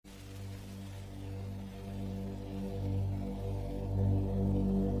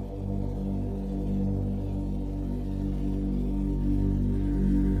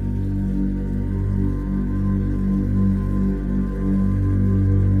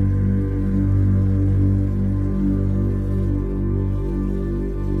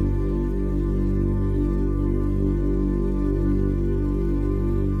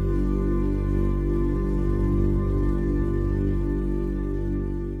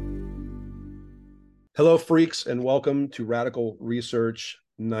Hello, freaks, and welcome to Radical Research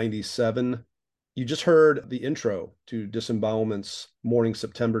 97. You just heard the intro to Disembowelment's Morning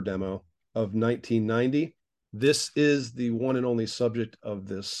September demo of 1990. This is the one and only subject of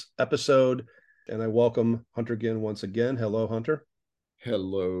this episode, and I welcome Hunter Ginn once again. Hello, Hunter.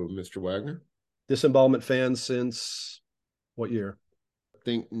 Hello, Mr. Wagner. Disembowelment fan since what year? I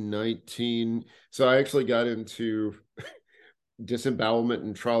think 19. So I actually got into disembowelment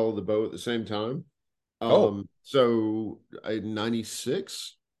and trial of the bow at the same time. Oh, So I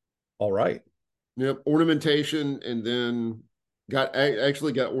 96. all right. Yep, ornamentation, and then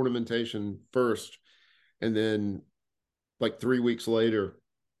actually got ornamentation first, and then like 3 weeks later,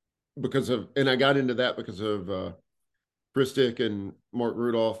 and I got into that because of Christic and Mark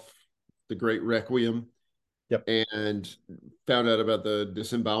Rudolph, the Great Requiem, Yep. and found out about the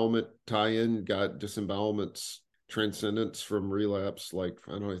disembowelment tie-in, got disembowelment's transcendence from relapse like,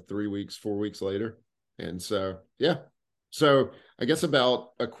 I don't know, 3 weeks, 4 weeks later. And so, yeah. So I guess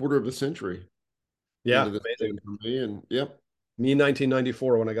about a quarter of a century into Yeah, this amazing. band for me. And yep. Me,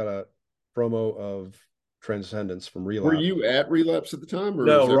 1994, when I got a promo of Transcendence from Were Relapse. you at relapse at the time, or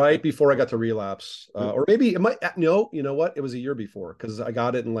No, is that right before I got to Relapse, right? or maybe it might. No, you know what? It was a year before because I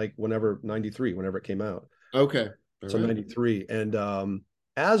got it in like whenever 93, whenever it came out. Okay. All So right. 93, and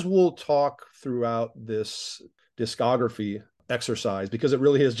as we'll talk throughout this discography exercise, because it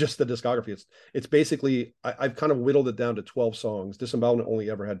really is just the discography. It's basically I've kind of whittled it down to 12 songs. Disembowelment only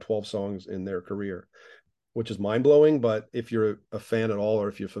ever had 12 songs in their career, which is mind blowing. But if you're a fan at all, or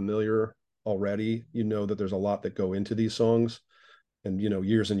if you're familiar already, you know that there's a lot that go into these songs and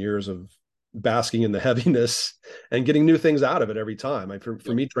years and years of basking in the heaviness and getting new things out of it every time. For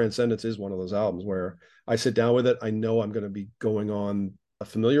Yep. me, Transcendence is one of those albums where I sit down with it, I know I'm going to be going on a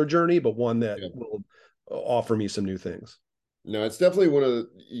familiar journey, but one that Yep. will offer me some new things. No, it's definitely one of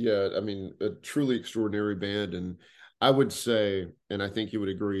yeah, I mean, a truly extraordinary band. And I would say, and I think you would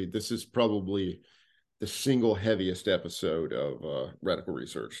agree, this is probably the single heaviest episode of Radical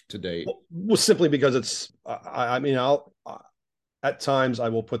Research to date. Well, simply because it's I mean I'll at times I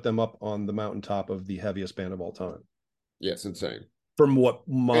will put them up on the mountaintop of the heaviest band of all time Yeah, it's insane. from what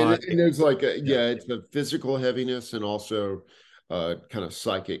And, my and there's like yeah. it's the physical heaviness and also kind of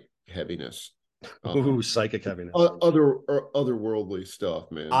psychic heaviness. Ooh, Um, psychic heaviness. otherworldly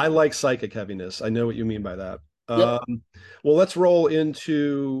stuff, man. I like psychic heaviness. I know what you mean by that. Yep. Well, let's roll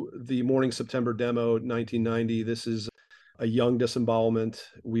into the Morning September demo 1990. This is a young disembowelment.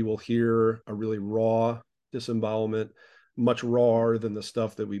 We will hear a really raw disembowelment, much rawer than the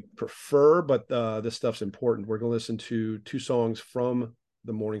stuff that we prefer, but this stuff's important. We're going to listen to two songs from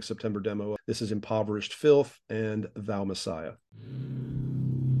the Morning September demo. This is Impoverished Filth and Thou Messiah.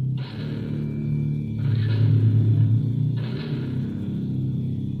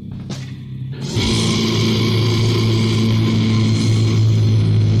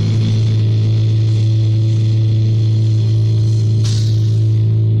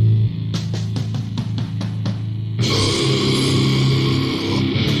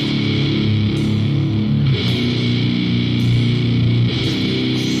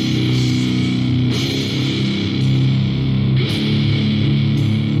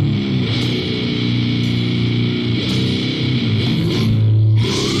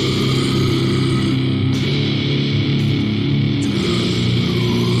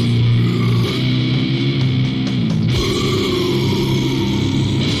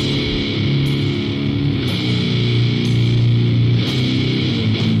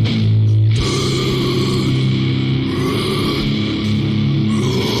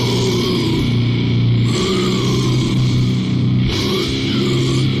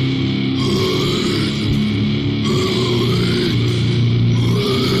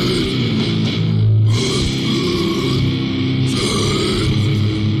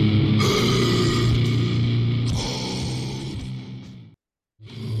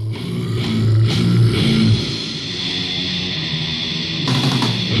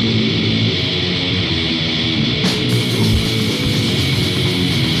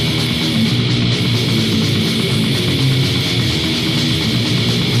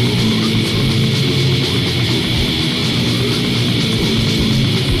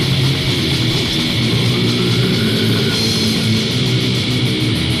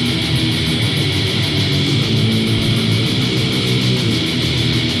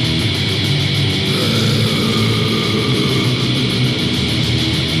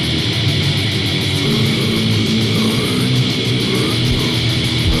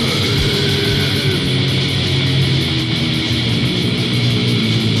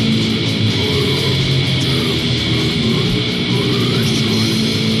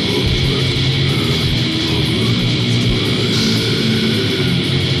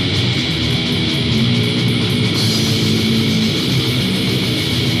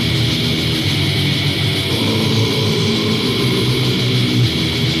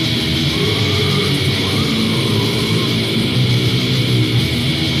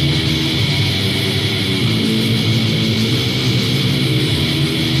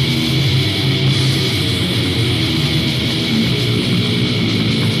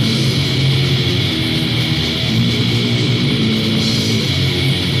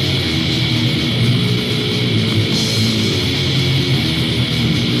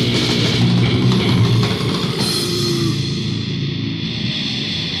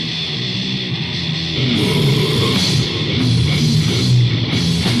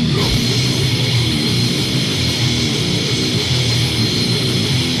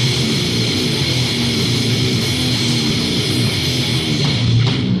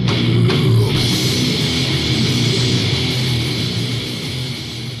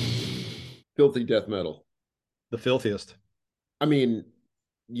 filthy death metal. The filthiest. I mean,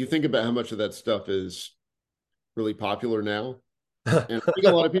 you think about how much of that stuff is really popular now. And I think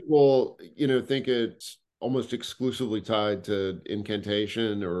a lot of people, think it's almost exclusively tied to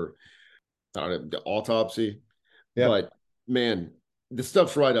incantation or I don't know, the autopsy. Yeah. But man, the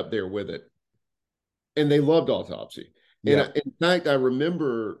stuff's right up there with it. And they loved autopsy. And Yeah. in fact, I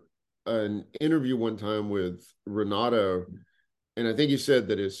remember an interview one time with Renato, and I think he said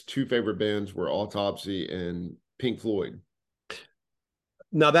that his two favorite bands were Autopsy and Pink Floyd.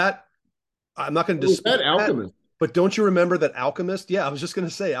 Now that I'm not going to Was dispute that that, Alchemist? but don't you remember that Alchemist? Yeah, I was just going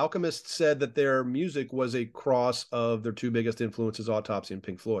to say Alchemist said that their music was a cross of their two biggest influences, Autopsy and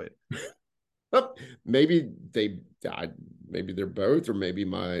Pink Floyd. Maybe they died. Maybe they're both, or maybe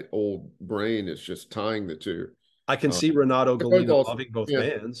my old brain is just tying the two. I can see Renato They're both Galino also, loving both yeah,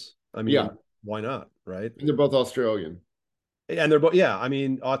 bands. I yeah. mean, why not, right? And they're both Australian. And they're both, yeah. I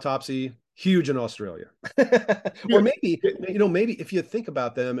mean, Autopsy, huge in Australia. Or Yeah. maybe, maybe if you think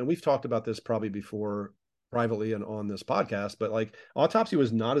about them, and we've talked about this probably before privately and on this podcast, but like Autopsy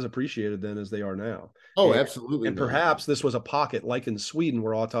was not as appreciated then as they are now. Oh, And, absolutely and not. perhaps this was a pocket like in Sweden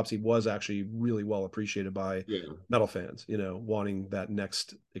where Autopsy was actually really well appreciated by Yeah. metal fans, wanting that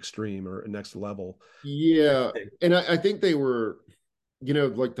next extreme or next level. Yeah. And I think they were,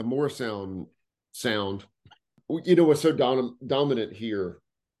 like the more sound, was so dominant here.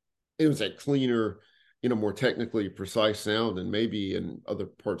 It was a cleaner, more technically precise sound, and maybe in other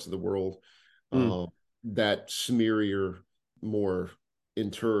parts of the world, Mm. uh, that smearier, more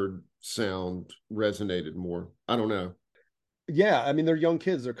interred sound resonated more. I don't know. Yeah, I mean they're young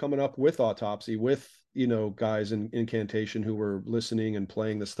kids. They're coming up with Autopsy, with guys in Incantation who were listening and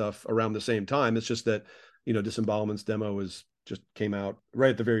playing the stuff around the same time. It's just that Disembowelment's demo is just came out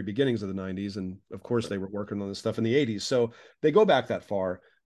right at the very beginnings of the 90s, and of course they were working on this stuff in the 80s. So they go back that far.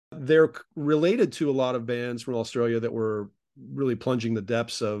 They're related to a lot of bands from Australia that were really plunging the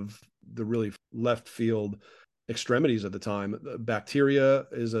depths of the really left field extremities at the time. Bacteria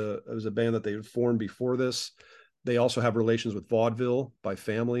is a band that they had formed before this. They also have relations with Vaudeville by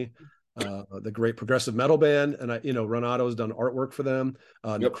family, the great progressive metal band, and Renato has done artwork for them.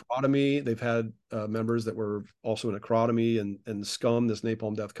 Yep. Necrotomy, they've had members that were also in Necrotomy and Scum, this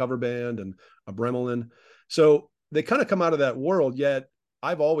Napalm Death cover band, and a Bremelin. So they kind of come out of that world. Yet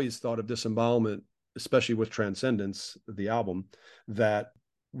I've always thought of Disembowelment, especially with Transcendence, the album, that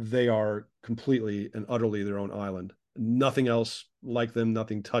they are completely and utterly their own island. Nothing else like them,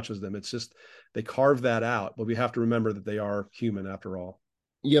 nothing touches them. It's just they carve that out, but we have to remember that they are human after all.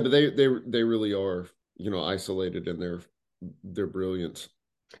 Yeah, but they really are, isolated in their brilliance.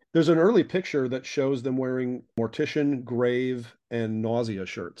 There's an early picture that shows them wearing Mortician, Grave, and Nausea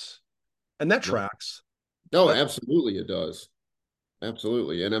shirts, and that No, tracks. no, But absolutely it does.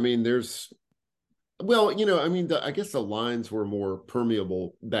 Absolutely. And I mean, well, I guess the lines were more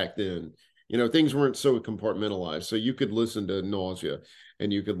permeable back then. Things weren't so compartmentalized. So you could listen to Nausea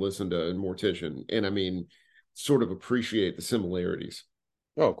and you could listen to Mortician and I mean, sort of appreciate the similarities.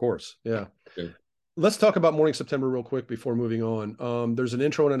 oh, of course, yeah. Yeah. Let's talk about Morning September real quick before moving on. There's an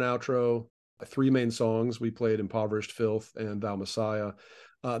intro and an outro, three main songs. We played Impoverished Filth and Thou Messiah.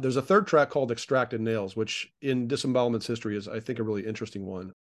 There's a third track called Extracted Nails, which in Disembowelment's history is, I think, a really interesting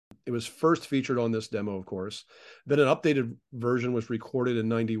one. It was first featured on this demo, of course. Then an updated version was recorded in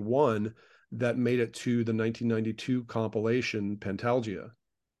 91 that made it to the 1992 compilation Pantalgia.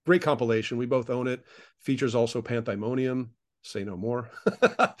 Great compilation. We both own it. Features also Panthymonium, say no more.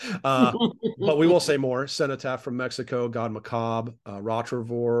 But we will say more. Cenotaph from Mexico, God Macabre,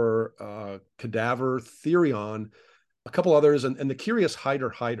 Rotrevor, Cadaver, Therion, a couple others, and the Curious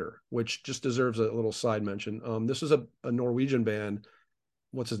Hider, which just deserves a little side mention. This is a Norwegian band.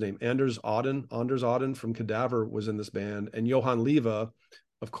 What's his name? Anders Odden from Cadaver was in this band, and Johan Leva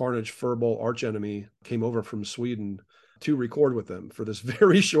of Carnage, Furball, Arch Enemy came over from Sweden to record with them for this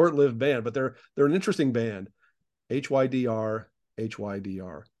very short-lived band. But they're an interesting band. HYDR.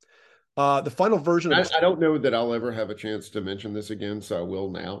 The final version of I don't know that I'll ever have a chance to mention this again, so I will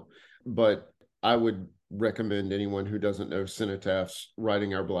now. But I would recommend anyone who doesn't know Cenotaph's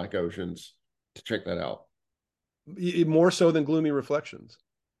Riding Our Black Oceans to check that out. more so than Gloomy Reflections.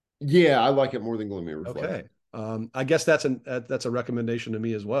 Yeah, I like it more than Gloomy Reflection. Okay. I guess that's a recommendation to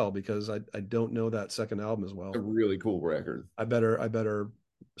me as well, because I don't know that second album as well. A really cool record. I better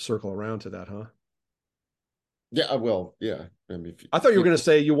circle around to that, huh? Yeah, well, yeah. I mean, I thought you were going to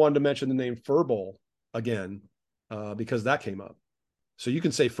say you wanted to mention the name Furball again, because that came up. So you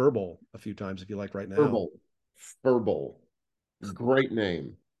can say Furball a few times if you like right now. Furball. Great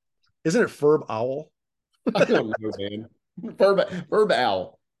name. Isn't it Furb Owl? I don't know, man. Furb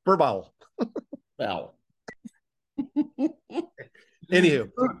Owl. Furball. Foul. Anywho,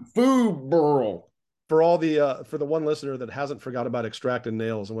 Food burl. for all the for the one listener that hasn't forgot about Extracted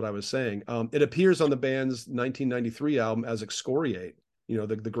Nails and what I was saying, it appears on the band's 1993 album as Excoriate, you know,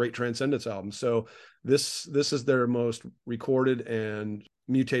 the Great Transcendence album. So this is their most recorded and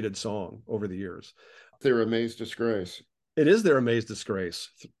mutated song over the years. Their amazed disgrace. It is their amazed disgrace.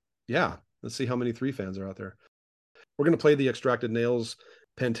 Yeah, let's see how many 3 fans are out there. We're going to play the Extracted Nails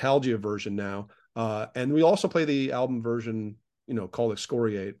Pantalgia version now, and we also play the album version, you know, called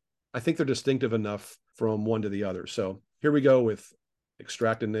Excoriate. I think they're distinctive enough from one to the other. So here we go with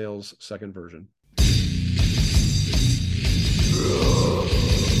Extracted Nails second version.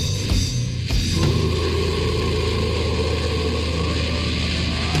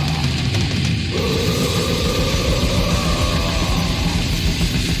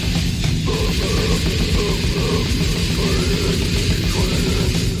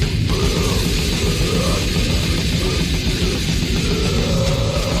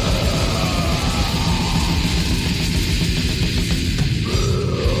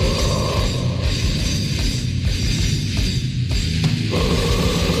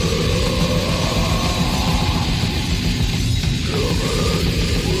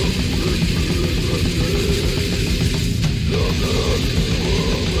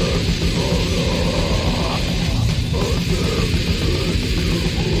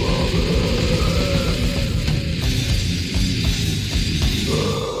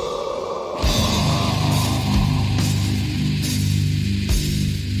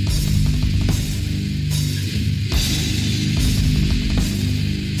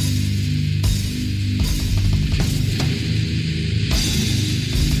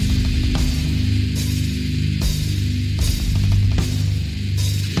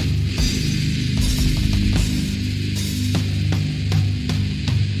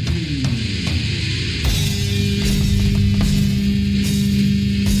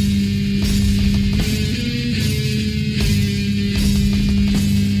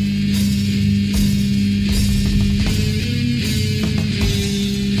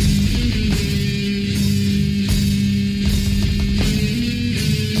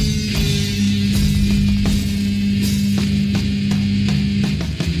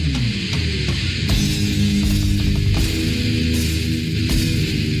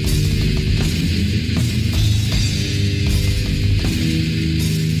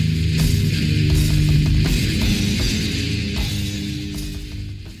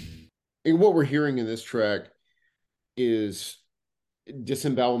 And what we're hearing in this track is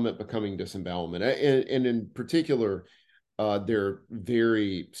disembowelment becoming disembowelment, and in particular, their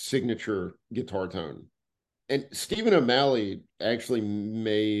very signature guitar tone. And Stephen O'Malley actually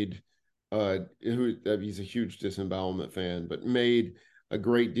made, he's a huge Disembowelment fan, but made a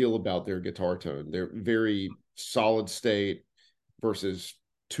great deal about their guitar tone. Their very solid state versus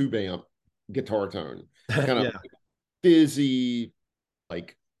tube amp guitar tone, kind of Yeah. fizzy,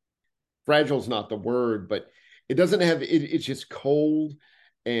 like fragile's not the word, but it doesn't have it's just cold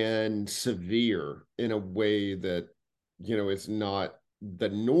and severe in a way that, you know, it's not the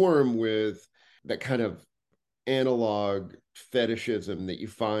norm with that kind of analog fetishism that you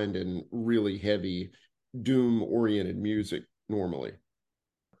find in really heavy doom oriented music normally.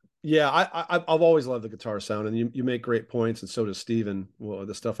 Yeah, I've always loved the guitar sound, and you make great points, and so does Steven. Well,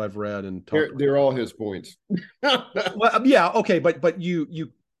 the stuff I've read and talked They're all his points. well, yeah, okay, but you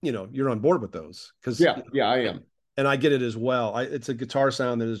know, you're on board with those because Yeah, I am. and I get it as well. It's a guitar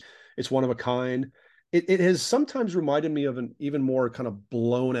sound that is, it's one of a kind. It has sometimes reminded me of an even more kind of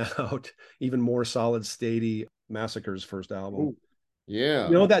blown out, even more solid statey Massacre's first album. Ooh, yeah.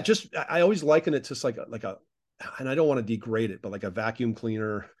 You know, that just I always liken it to like a, and I don't want to degrade it, but like a vacuum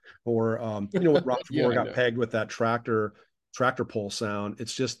cleaner or you know, when Roger Yeah, Moore I got know. pegged with that tractor pull sound.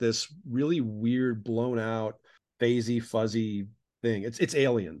 It's just this really weird, blown out, phasey, fuzzy thing. It's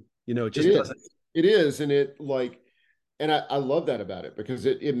alien. You know, it It just doesn't. is. It is. And it like, and I love that about it because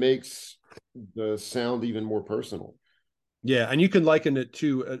it makes the sound even more personal. Yeah, and you can liken it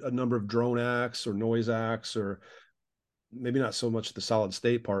to a number of drone acts or noise acts, or maybe not so much the solid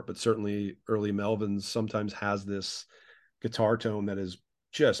state part, but certainly early Melvins sometimes has this guitar tone that is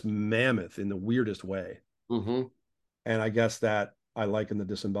just mammoth in the weirdest way. Mm-hmm. And I guess that I liken the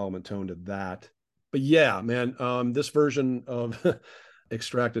disembowelment tone to that. But yeah, man, this version of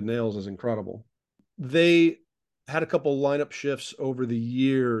Extracted Nails is incredible. They had a couple lineup shifts over the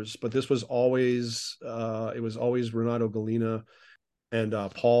years, but this was always it was always Renato Galina and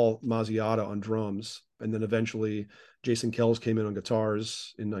Paul Mazziata on drums. And then eventually Jason Kells came in on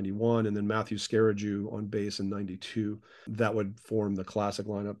guitars in 91, and then Matthew Scaraju on bass in 92. That would form the classic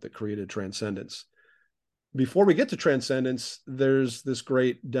lineup that created Transcendence. Before we get to Transcendence, there's this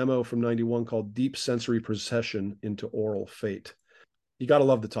great demo from 91 called Deep Sensory Procession into Oral Fate. You got to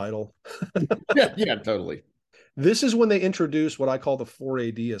love the title. Yeah, totally. This is when they introduced what I call the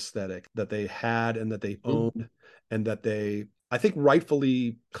 4AD aesthetic that they had and that they owned and that they, I think,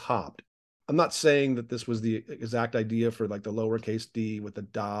 rightfully copped. I'm not saying that this was the exact idea for like the lowercase d with the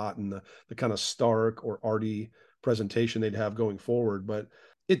dot and the kind of stark or arty presentation they'd have going forward, but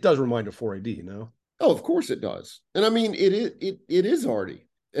it does remind of 4AD, you know? Oh, of course it does. And I mean, it is arty,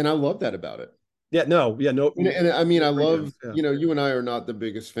 and I love that about it. Yeah, no, yeah, no. And I mean, I love, Yeah. you and I are not the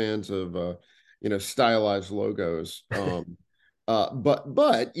biggest fans of, stylized logos.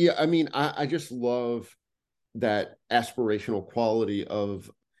 But yeah, I mean, I just love that aspirational quality of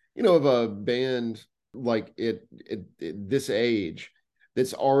a band like this age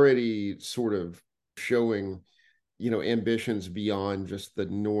that's already sort of showing, ambitions beyond just the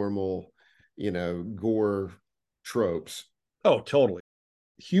normal, gore tropes. Oh, totally.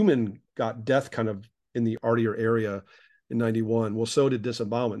 Human got death kind of in the artier area in 91. Well, so did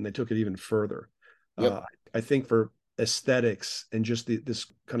Disembowelment, and they took it even further. Yep. I think for aesthetics and just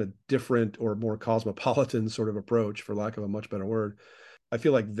this kind of different or more cosmopolitan sort of approach, for lack of a much better word, I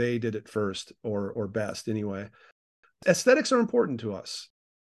feel like they did it first or best anyway. Aesthetics are important to us.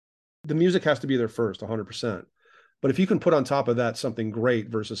 The music has to be there first, 100%. But if you can put on top of that something great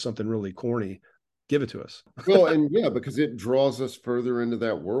versus something really corny, give it to us. Well, and yeah, because it draws us further into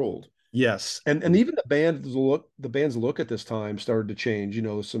that world. Yes, and even the band's look at this time started to change. You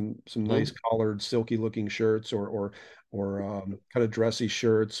know, some nice collared, silky looking shirts, or kind of dressy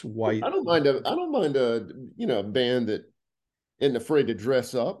shirts, white. I don't mind a band that isn't afraid to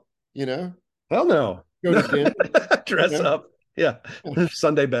dress up. Hell no, Go to dinner. dress up. Yeah,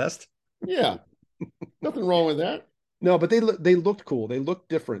 Sunday best. Yeah, nothing wrong with that. No, but they looked cool. They looked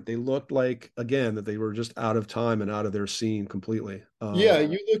different. They looked like, again, that they were just out of time and out of their scene completely. Yeah,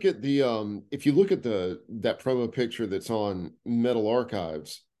 you look at if you look at that promo picture that's on Metal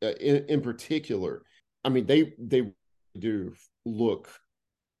Archives, in particular, I mean they do look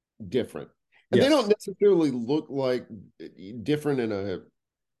different, and Yes. they don't necessarily look like different in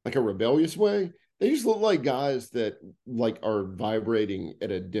a rebellious way. They just look like guys that like are vibrating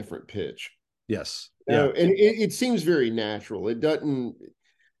at a different pitch. Yes. Yeah, Yeah. and it seems very natural. It doesn't.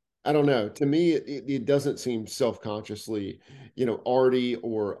 I don't know. To me, it doesn't seem self-consciously, arty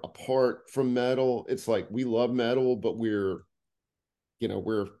or apart from metal. It's like we love metal, but we're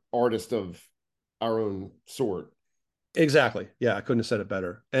artists of our own sort. Exactly. Yeah, I couldn't have said it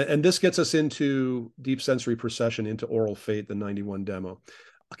better. And this gets us into Deep Sensory Procession into Oral Fate, the 91 demo.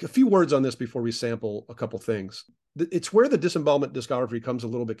 A few words on this before we sample a couple things. It's where the Disembowelment discography comes a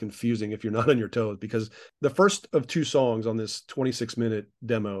little bit confusing if you're not on your toes, because the first of two songs on this 26-minute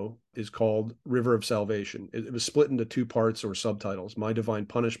demo is called River of Salvation. It was split into two parts or subtitles, My Divine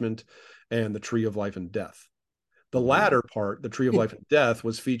Punishment and The Tree of Life and Death. The latter part, The Tree of Life and Death,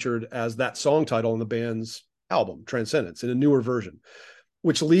 was featured as that song title on the band's album, Transcendence, in a newer version,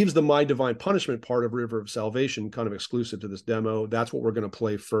 which leaves the My Divine Punishment part of River of Salvation kind of exclusive to this demo. That's what we're going to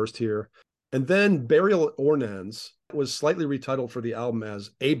play first here. And then Burial at Ornans was slightly retitled for the album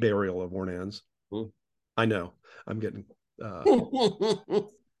as A Burial of Ornans. I know. I'm getting... what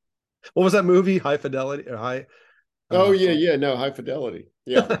was that movie? High Fidelity? Or High... Oh, yeah. No, High Fidelity.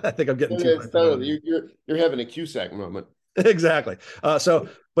 Yeah. I think I'm getting too it's totally, you're having a Cusack moment. Exactly.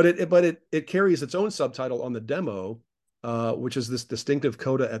 But it carries its own subtitle on the demo, which is this distinctive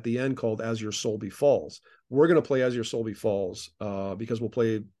coda at the end called As Your Soul Befalls. We're going to play As Your Soul Befalls because we'll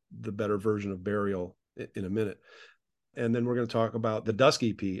play the better version of Burial in a minute. And then we're going to talk about the Dusk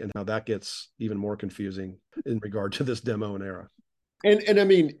EP and how that gets even more confusing in regard to this demo and era. And I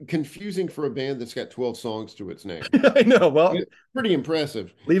mean, confusing for a band that's got 12 songs to its name. I know. Well, it's pretty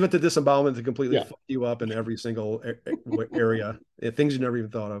impressive. Leave it to Disembowelment to completely fuck you up in every single area, things you never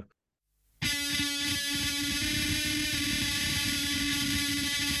even thought of.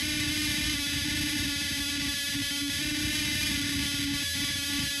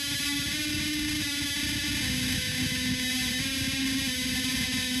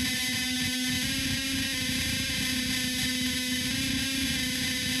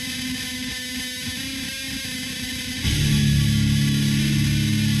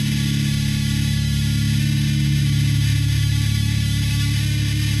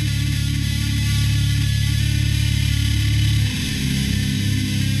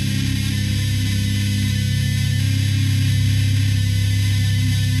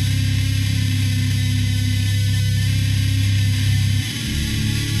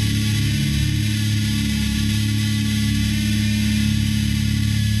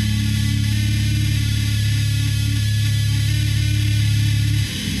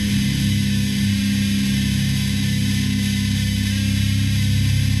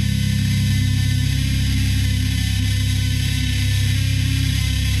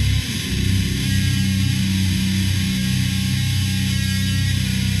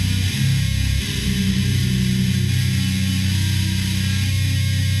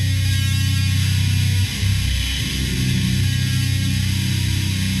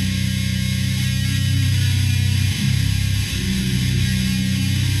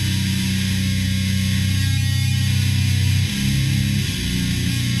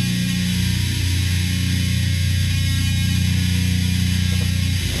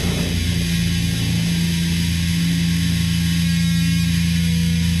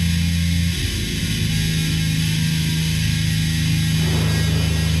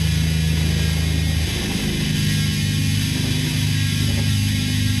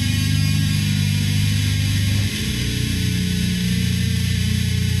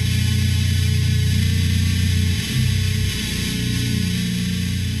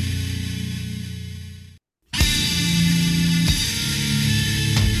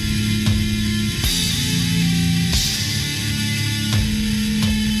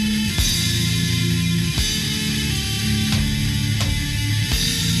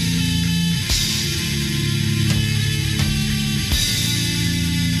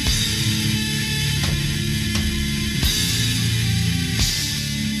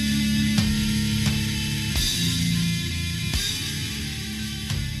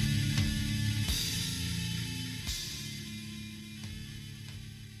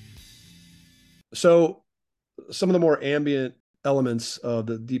 So some of the more ambient elements of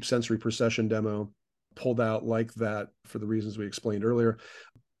the Deep Sensory Procession demo pulled out like that for the reasons we explained earlier.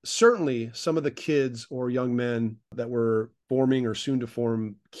 Certainly, some of the kids or young men that were forming or soon to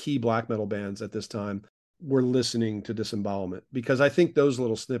form key black metal bands at this time were listening to Disembowelment, because I think those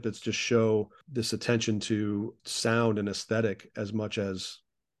little snippets just show this attention to sound and aesthetic as much as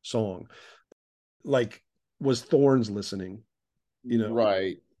song. Like, was Thorns listening? You know,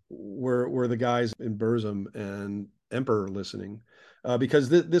 Right. were the guys in Burzum and Emperor listening? Because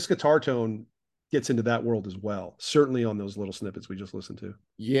this guitar tone gets into that world as well, certainly on those little snippets we just listened to.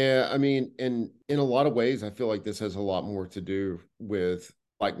 Yeah, I mean, and in a lot of ways, I feel like this has a lot more to do with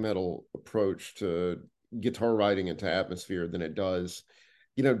black metal approach to guitar writing and to atmosphere than it does,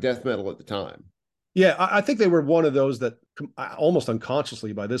 death metal at the time. Yeah, I think they were one of those that almost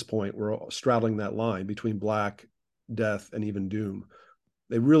unconsciously by this point were straddling that line between black, death, and even doom.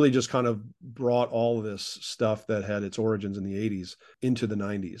 They really just kind of brought all of this stuff that had its origins in the 80s into the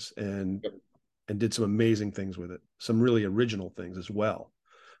 90s and did some amazing things with it, some really original things as well.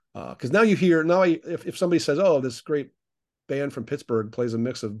 Because now you hear, if somebody says, oh, this great band from Pittsburgh plays a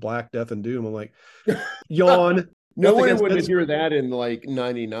mix of black, death, and doom, I'm like, yawn. No one would hear that in like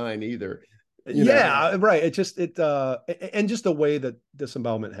 99 either. Yeah, right. And just the way that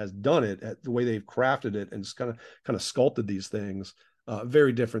Disembowelment has done it, the way they've crafted it and kind of sculpted these things,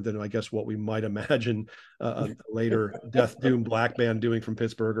 very different than I guess what we might imagine later Death Doom black band doing from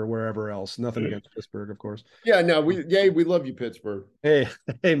Pittsburgh or wherever else. Nothing against Pittsburgh, of course. Yeah, no, we love you, Pittsburgh. Hey,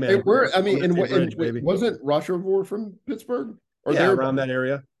 man. Wasn't Rochefort from Pittsburgh? Or yeah, around that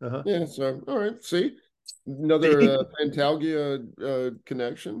area. Uh-huh. Yeah, so all right, see. Another Pantalgia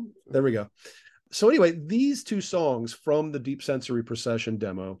connection. There we go. So anyway, these two songs from the Deep Sensory Procession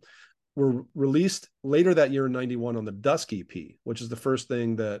demo were released later that year in 91 on the Dusk EP, which is the first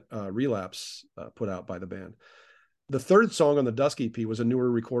thing that Relapse put out by the band. The third song on the Dusk EP was a newer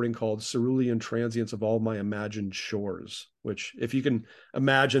recording called Cerulean Transience of All My Imagined Shores, which, if you can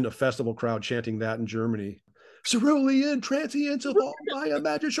imagine a festival crowd chanting that in Germany, Cerulean Transience of All My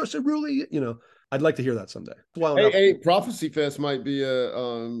Imagined Shores, Cerulean, I'd like to hear that someday. Well, hey, Prophecy Fest might be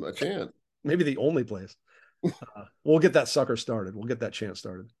a chant. Maybe the only place. We'll get that sucker started. We'll get that chant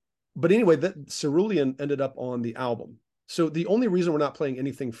started. But anyway, that Cerulean ended up on the album. So the only reason we're not playing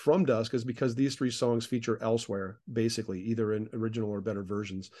anything from Dusk is because these three songs feature elsewhere, basically, either in original or better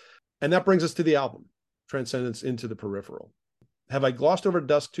versions. And that brings us to the album, Transcendence into the Peripheral. Have I glossed over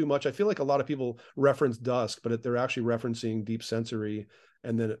Dusk too much? I feel like a lot of people reference Dusk, but they're actually referencing Deep Sensory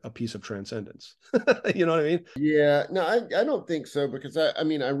and then a piece of Transcendence. You know what I mean? Yeah, no, I don't think so, because I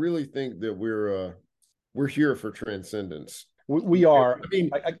really think that we're here for Transcendence. We are.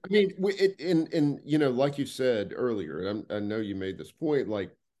 Like you said earlier, and I know you made this point,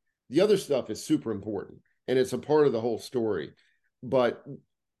 like the other stuff is super important and it's a part of the whole story, but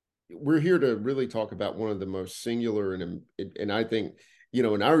we're here to really talk about one of the most singular and I think,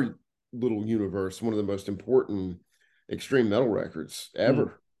 in our little universe, one of the most important extreme metal records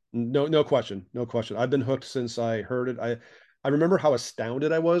ever. No question. I've been hooked since I heard it. I remember how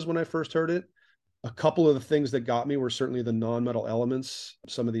astounded I was when I first heard it. A couple of the things that got me were certainly the non-metal elements.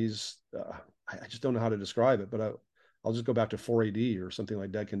 Some of these, I just don't know how to describe it, but I'll just go back to 4AD or something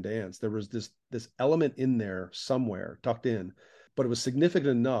like Dead Can Dance. There was this element in there somewhere tucked in, but it was significant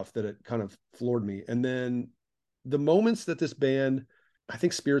enough that it kind of floored me. And then the moments that this band, I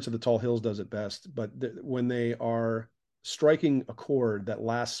think Spirits of the Tall Hills does it best, but when they are striking a chord that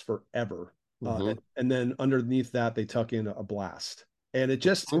lasts forever, and then underneath that they tuck in a blast. And it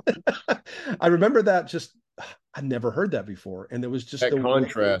just, I remember that just, I never heard that before. And there was just that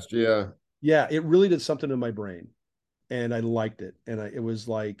contrast. Yeah. It really did something in my brain and I liked it. And it was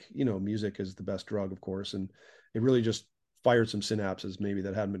like, music is the best drug, of course. And it really just fired some synapses maybe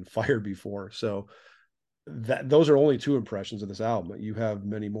that hadn't been fired before. So those are only two impressions of this album. You have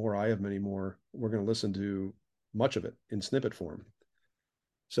many more. I have many more. We're going to listen to much of it in snippet form.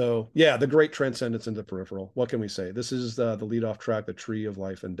 So yeah, the great Transcendence into Peripheral. What can we say? This is the lead-off track, The Tree of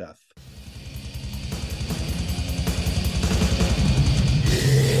Life and Death.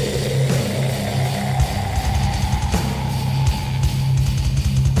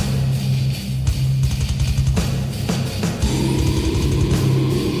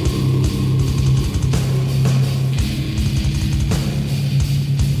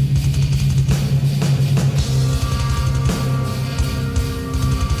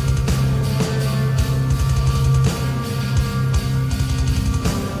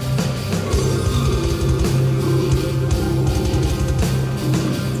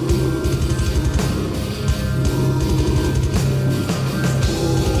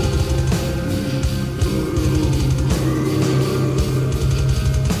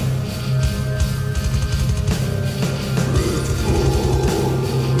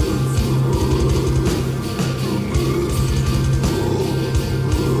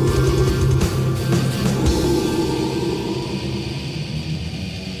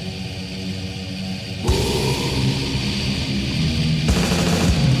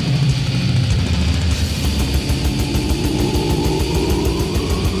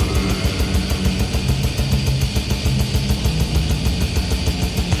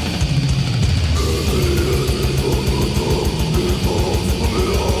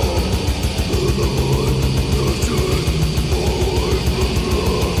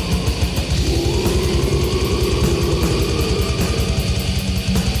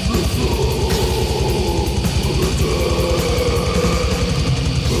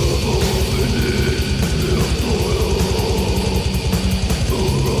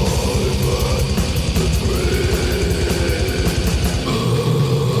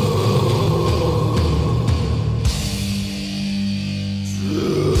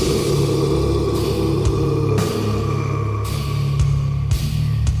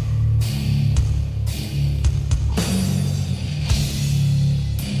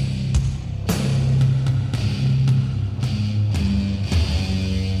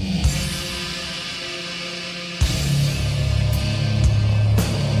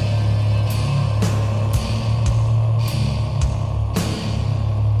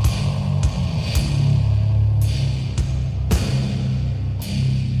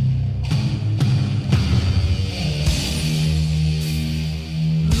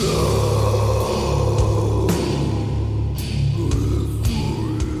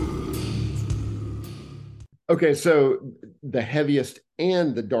 Okay, so the heaviest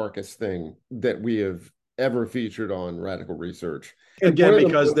and the darkest thing that we have ever featured on Radical Research. One Again, of the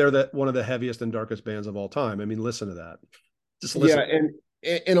because most, they're one of the heaviest and darkest bands of all time. I mean, listen to that. Just yeah, listen.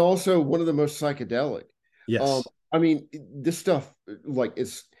 and also one of the most psychedelic. Um, Yes. I mean, this stuff like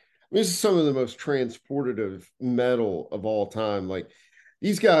it's this is some of the most transportative metal of all time. Like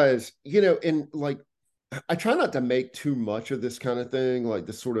these guys, and like I try not to make too much of this kind of thing, like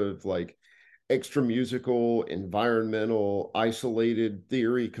this sort of like extra musical, environmental, isolated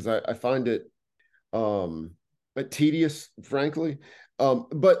theory, because I find it um tedious, frankly.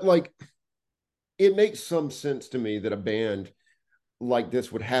 But like it makes some sense to me that a band like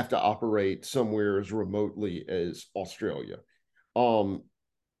this would have to operate somewhere as remotely as Australia. Um,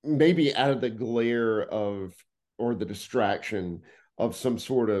 Maybe out of the glare of or the distraction of some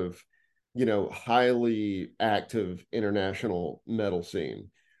sort of, highly active international metal scene,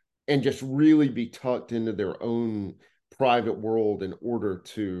 and just really be tucked into their own private world in order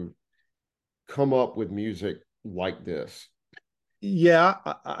to come up with music like this. Yeah,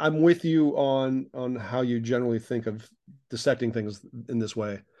 I'm with you on how you generally think of dissecting things in this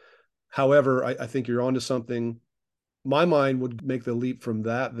way. However, I think you're onto something. My mind would make the leap from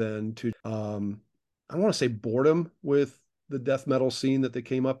that then to I don't want to say boredom with the death metal scene that they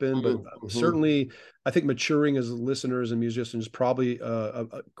came up in, but Mm-hmm. certainly I think maturing as listeners and musicians probably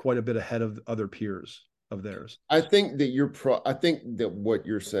quite a bit ahead of other peers of theirs. I think that what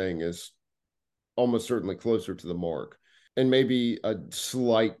you're saying is almost certainly closer to the mark, and maybe a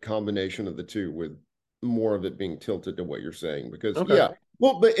slight combination of the two, with more of it being tilted to what you're saying. Because Okay. yeah,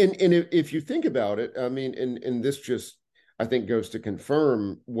 well, but and if you think about it, I mean, and this just I think goes to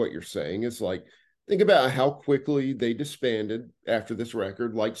confirm what you're saying. It's like think about how quickly they disbanded after this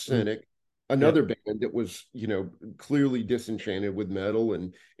record, like Mhm. Cynic, Yeah. another band that was clearly disenchanted with metal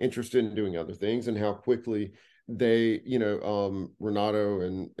and interested in doing other things, and how quickly they, Renato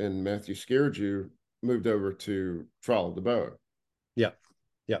and Matthew Scaredew moved over to Trial of the Bow. Yeah.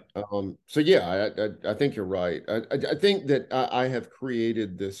 Yeah. So yeah, I think you're right. I think that I have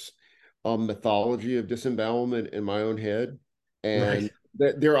created this mythology of disembowelment in my own head, Right. and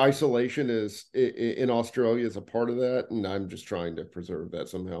that their isolation is in Australia is a part of that, and I'm just trying to preserve that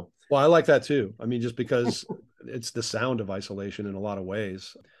somehow. Well, I like that too. I mean, just because it's the sound of isolation in a lot of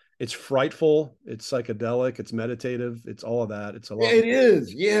ways. It's frightful, it's psychedelic, it's meditative, it's all of that. It's a lot. It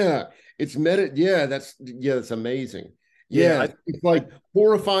is, yeah. It's Yeah, that's amazing. Yeah, Yeah, it's like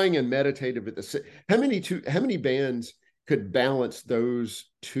horrifying and meditative at how many bands could balance those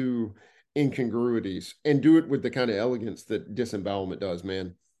two incongruities and do it with the kind of elegance that Disembowelment does,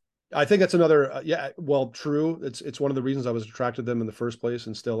 man. I think that's another. Yeah, well, true. It's one of the reasons I was attracted to them in the first place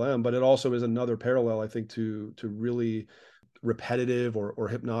and still am. But it also is another parallel, I think, to really repetitive or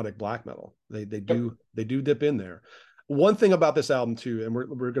hypnotic black metal. Yep. They do dip in there. One thing about this album too, and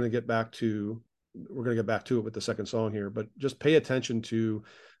we're going to get back to it with the second song here, but just pay attention to,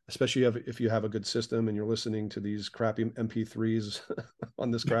 especially if you have a good system and you're listening to these crappy MP3s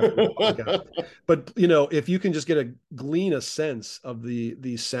on this crappy podcast. But if you can just glean a sense of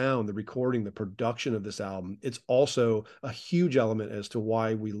the sound, the recording, the production of this album, it's also a huge element as to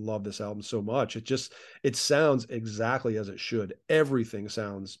why we love this album so much. It sounds exactly as it should. Everything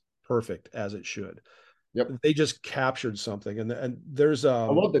sounds perfect as it should. Yep. They just captured something, and there's I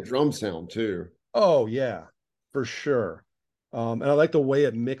love the drum sound too. oh yeah, for sure. And I like the way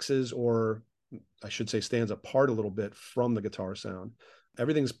it mixes, or I should say stands apart a little bit from the guitar sound.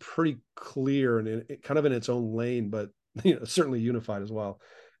 Everything's pretty clear and kind of in its own lane, but certainly unified as well.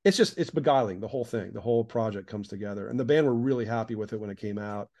 It's beguiling. The whole thing, the whole project comes together, and the band were really happy with it when it came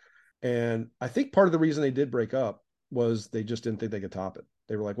out. And I think part of the reason they did break up was they just didn't think they could top it.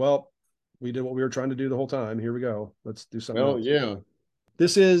 They were like, well, we did what we were trying to do the whole time. Here we go. Let's do something Well, else. yeah.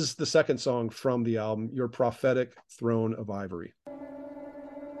 This is the second song from the album, Your Prophetic Throne of Ivory.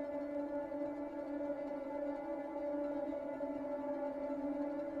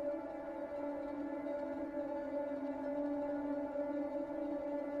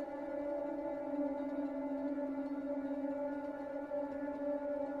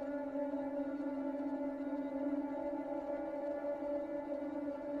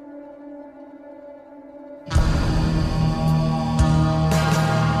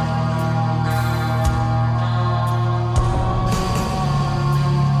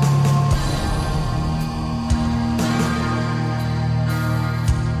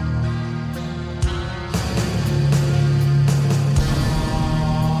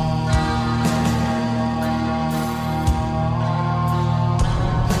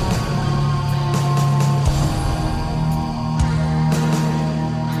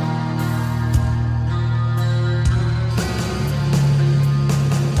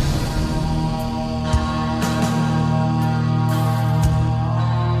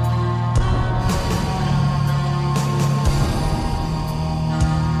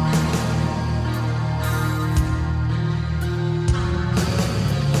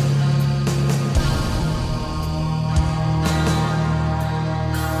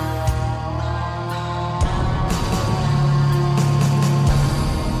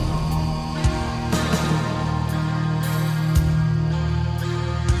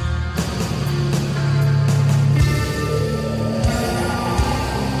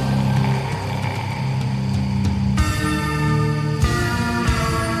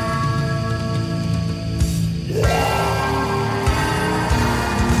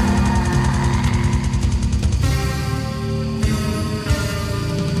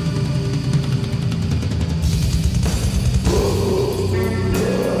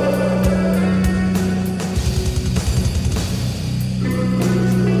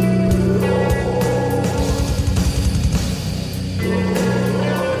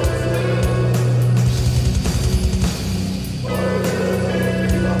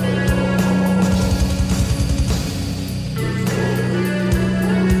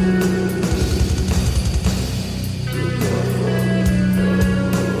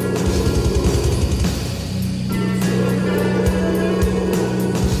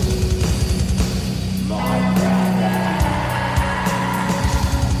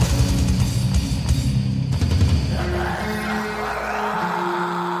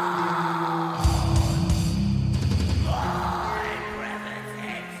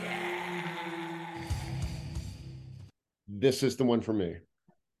 this is the one for me.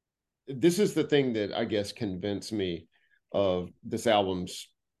 This is the thing that I guess convinced me of this album's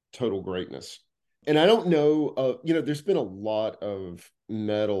total greatness. And I don't know, there's been a lot of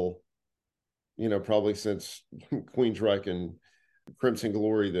metal, probably since Queensryche and Crimson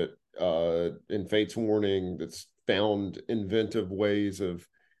Glory that in Fate's Warning, that's found inventive ways of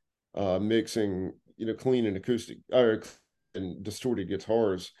mixing, clean and acoustic or and distorted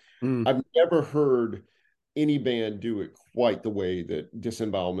guitars. Mm. I've never heard any band do it quite the way that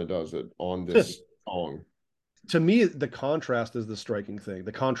Disembowelment does it on this song. To me, the contrast is the striking thing.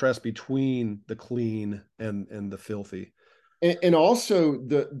 The contrast between the clean and the filthy, And also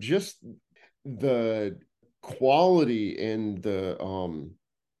the quality and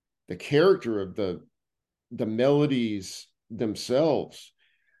the character of the melodies themselves.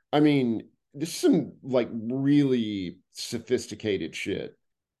 I mean, this is some like really sophisticated shit.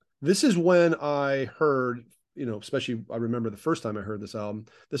 This is when I heard, especially I remember the first time I heard this album.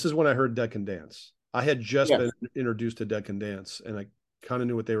 This is when I heard Dead Can Dance. I had just Yes. been introduced to Dead Can Dance, and I kind of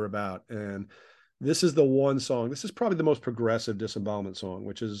knew what they were about. And this is the one song. This is probably the most progressive Disembowelment song,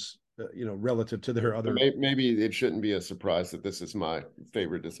 which is relative to their other. Maybe it shouldn't be a surprise that this is my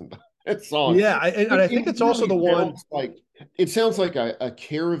favorite Disembowelment song. Yeah, and I think it's also the one. It sounds like a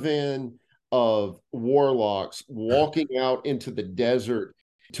caravan of warlocks walking out into the desert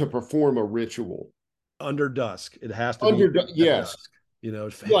to perform a ritual Under dusk. It has to be yes.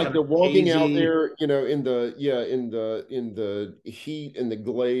 dusk. Like they're walking hazy. out there, in the heat and the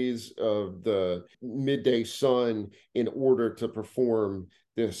glaze of the midday sun in order to perform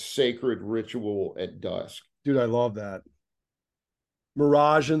this sacred ritual at dusk. Dude, I love that.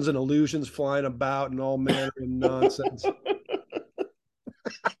 Mirages and illusions flying about and all manner of nonsense.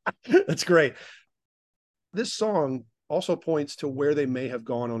 That's great. This song also points to where they may have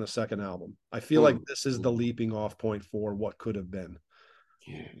gone on a second album. I feel like this is the leaping off point for what could have been.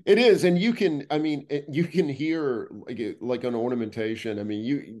 It is, and you can hear like an Ornamentation. I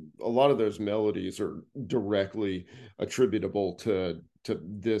mean, a lot of those melodies are directly attributable to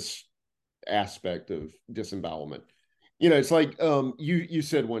this aspect of Disembowelment. It's like you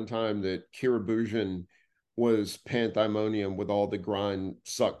said one time that Kirabusian was panthymonium with all the grind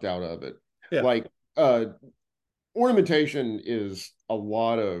sucked out of it. Yeah. Like Ornamentation is a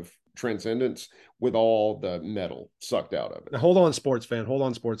lot of transcendence with all the metal sucked out of it. Now, hold on, sports fan.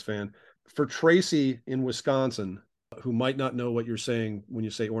 For Tracy in Wisconsin, who might not know what you're saying when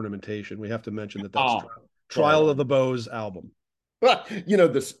you say Ornamentation, we have to mention that's Trial of the Bows album.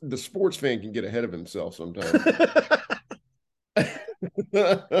 The sports fan can get ahead of himself sometimes.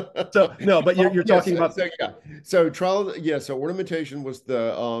 So no, but you're talking about So Ornamentation was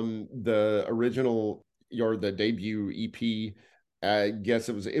the original or the debut EP. I guess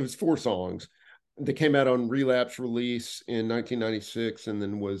it was 4 songs that came out on Relapse release in 1996, and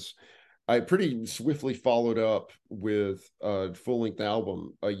then I pretty swiftly followed up with a full-length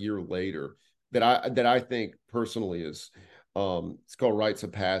album a year later that I think personally is it's called Rites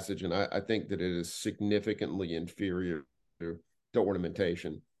of Passage, and I think that it is significantly inferior to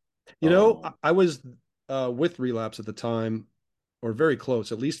Ornamentation. I was with Relapse at the time, or very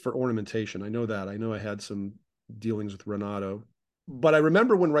close, at least for Ornamentation. I know I had some dealings with Renato. But I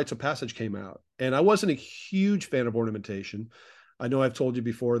remember when Rites of Passage came out, and I wasn't a huge fan of Ornamentation. I know I've told you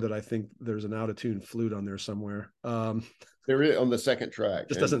before that I think there's an out-of-tune flute on there somewhere. There is on the second track.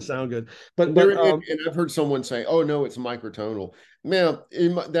 Just doesn't sound good. But and I've heard someone say, "Oh no, it's microtonal." Man,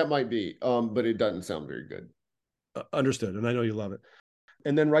 that might be, but it doesn't sound very good. Understood, and I know you love it.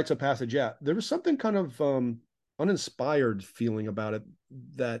 And then Rites of Passage, yeah, there was something kind of uninspired feeling about it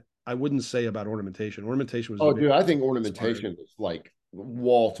that I wouldn't say about Ornamentation. Ornamentation was dude, I think Ornamentation was like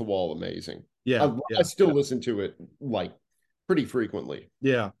wall to wall amazing. Yeah, I still listen to it like pretty frequently.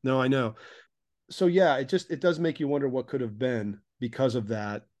 Yeah, no, I know. So yeah, it does make you wonder what could have been because of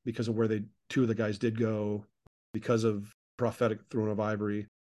that, because of where two of the guys did go, because of Prophetic Throne of Ivory.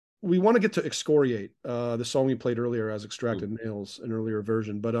 We want to get to Excoriate, the song we played earlier as Extracted Nails, an earlier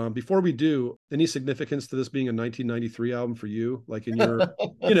version. But before we do, any significance to this being a 1993 album for you? Like in your,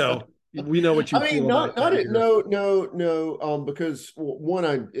 we know what you feel about it. No. Because one,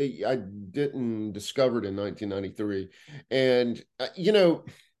 I didn't discover it in 1993, and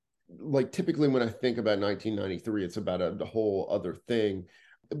like typically when I think about 1993, it's about a whole other thing.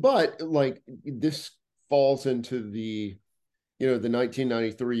 But like this falls into the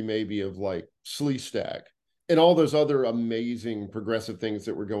 1993 maybe of like Sleestack and all those other amazing progressive things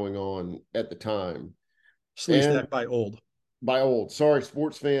that were going on at the time. Sleestack by old. Sorry,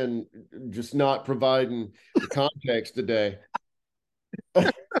 sports fan, just not providing the context today.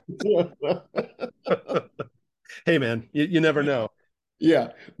 Hey, man, you never know. Yeah,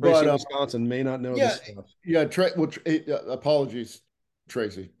 Tracy, but Wisconsin may not know yeah, this stuff. yeah. Apologies,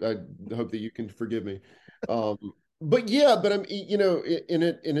 Tracy. I hope that you can forgive me. Um, but yeah, but I'm,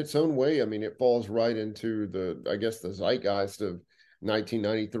 in its own way. I mean, it falls right into I guess, the zeitgeist of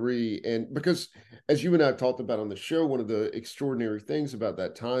 1993, and because, as you and I have talked about on the show, one of the extraordinary things about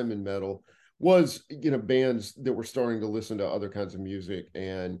that time in metal was, bands that were starting to listen to other kinds of music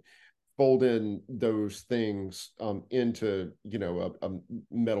and fold in those things into, a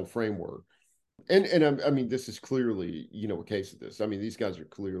metal framework. And I mean, this is clearly, a case of this. I mean, these guys are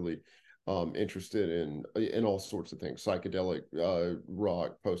clearly interested in all sorts of things: psychedelic,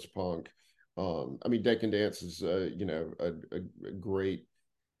 rock, post punk. I mean, Deck and Dance is a great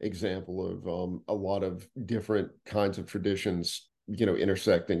example of a lot of different kinds of traditions,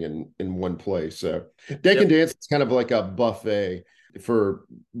 intersecting in one place. So Deck Yep. and Dance is kind of like a buffet for,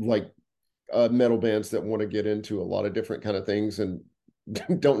 like, metal bands that want to get into a lot of different kind of things and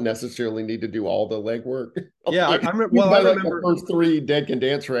don't necessarily need to do all the legwork. Yeah, Like, you well, I buy like the remember. first three Dead Can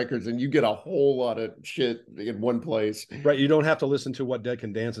Dance records and you get a whole lot of shit in one place. Right, you don't have to listen to what Dead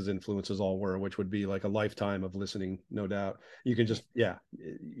Can Dance's influences all were, which would be like a lifetime of listening, no doubt. You can just, yeah,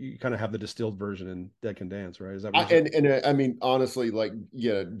 you kind of have the distilled version in Dead Can Dance, right? Is that what I, you're saying? and I mean, honestly, like,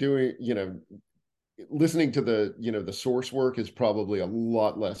 yeah, doing, listening to the source work is probably a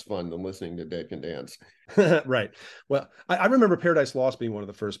lot less fun than listening to Dead Can Dance. Right. Well, I remember Paradise Lost being one of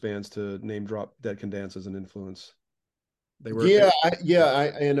the first bands to name drop Dead Can Dance as an influence. They Yeah, were, yeah,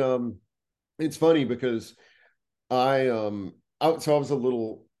 and it's funny because I so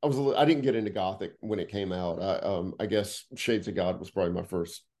I didn't get into Gothic when it came out. I guess Shades of God was probably my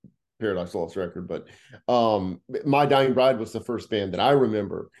first Paradise Lost record, but My Dying Bride was the first band that I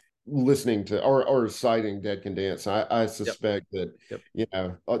remember listening to, or citing Dead Can Dance. I yep, suspect that,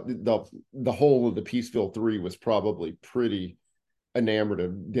 yep. the whole of the Peaceville Three was probably pretty enamored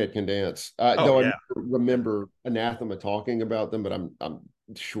of Dead Can Dance. Oh Though I yeah, never yeah. remember Anathema talking about them, but I'm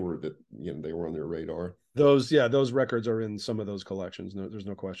sure that, they were on their radar. Those records are in some of those collections. No, there's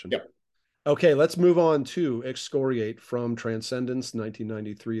no question. Yep. Okay, let's move on to Excoriate from Transcendence,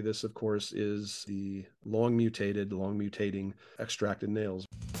 1993. This, of course, is the long mutating Extracted Nails.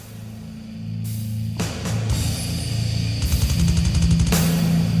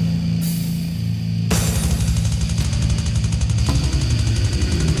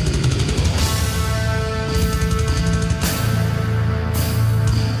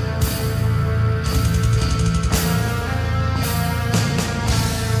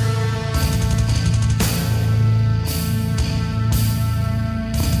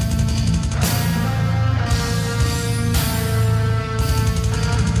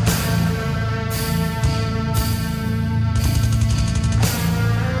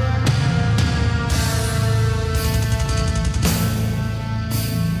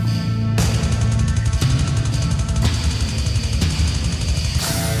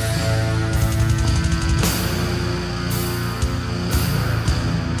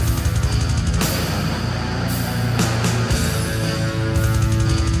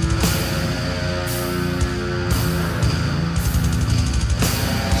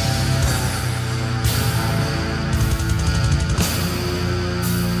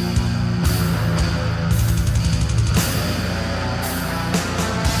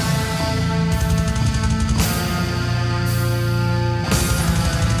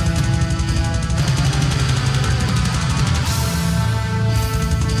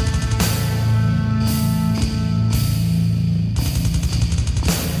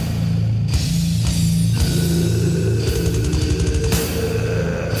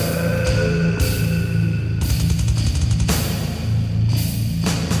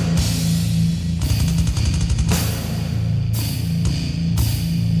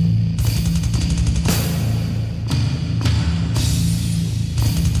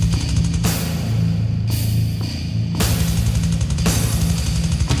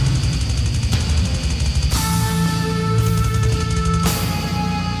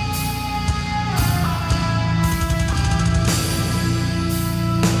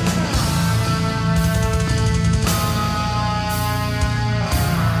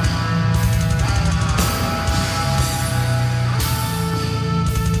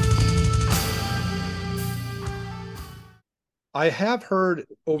 I have heard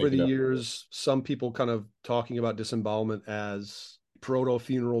over Pick the it up. years some people kind of talking about Disembowelment as proto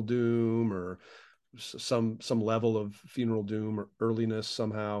funeral doom or some level of funeral doom or earliness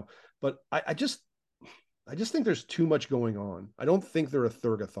somehow. But I just think there's too much going on. I don't think they're a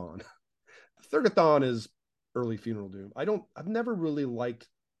Thurgathon. Thurgathon is early funeral doom. I've never really liked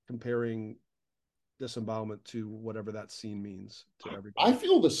comparing disembowelment to whatever that scene means to everybody. I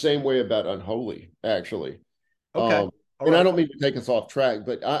feel the same way about Unholy, actually. Okay. All And I right. don't mean to take us off track,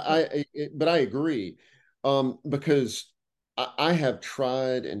 but I agree, because I have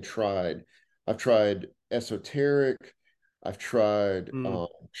tried and tried. I've tried Esoteric. I've tried Mm.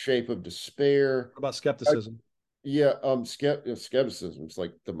 Shape of Despair. What about I, skepticism? yeah, skepticism is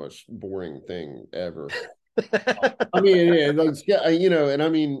like the most boring thing ever. I mean, yeah, like, and I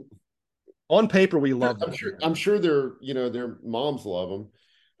mean, On paper, we love that. I'm sure their moms love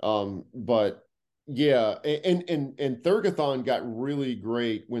them, but yeah, and Thurgathon got really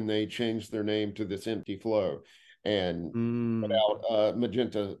great when they changed their name to This Empty Flow and put Mm. out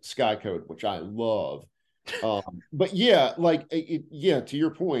Magenta Sky Code, which I love. But yeah, like yeah, to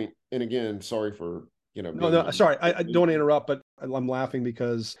your point, and again, sorry for No, being no, on. sorry. I don't want to interrupt, but I'm laughing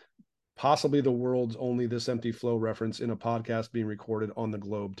because possibly the world's only This Empty Flow reference in a podcast being recorded on the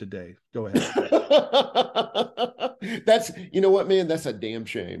globe today. Go ahead. That's what, man, that's a damn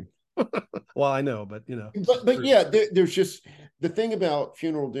shame. Well, I know, but But yeah, there's just the thing about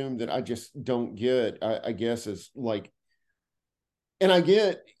Funeral Doom that I just don't get. I guess is like, and I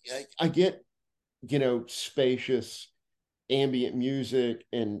get spacious ambient music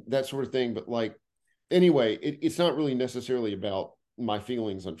and that sort of thing, but like anyway, it's not really necessarily about my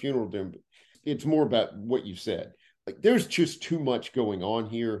feelings on Funeral Doom. It's more about what you said. Like there's just too much going on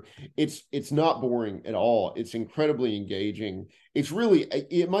here. It's not boring at all. It's incredibly engaging.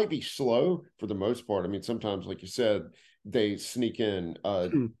 It might be slow for the most part. I mean, sometimes, like you said, they sneak in a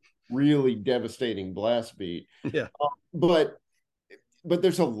really devastating blast beat. Yeah. But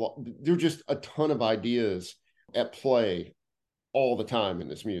there's just a ton of ideas at play all the time in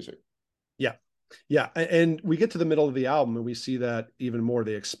this music. Yeah. Yeah. And we get to the middle of the album and we see that even more.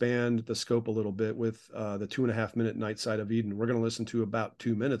 They expand the scope a little bit with the 2.5 minute Night Side of Eden. We're going to listen to about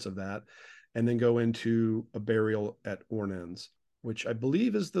 2 minutes of that and then go into A Burial at Ornans, which I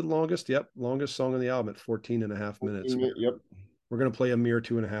believe is the longest song on the album at 14.5 minutes. Yep. We're going to play a mere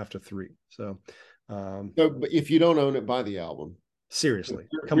 2.5 to 3. So, but if you don't own it, buy the album. Seriously,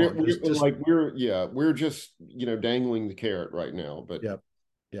 come on. We're just dangling the carrot right now. But yeah.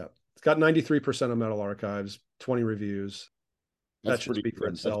 It's got 93% of Metal Archives, 20 reviews. That should speak for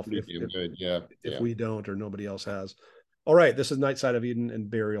itself. If we don't or nobody else has. All right, this is Night Side of Eden and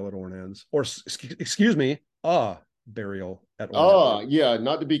Burial at Ornans, or excuse me, Burial at Ornans. Yeah,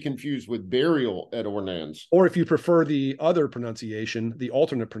 not to be confused with Burial at Ornans. Or if you prefer the other pronunciation, the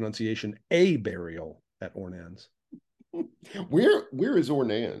alternate pronunciation, A Burial at Ornans. Where is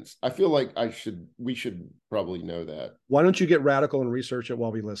Ornans? I feel like we should probably know that. Why don't you get radical and research it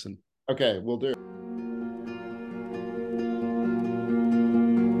while we listen? Okay, we'll do.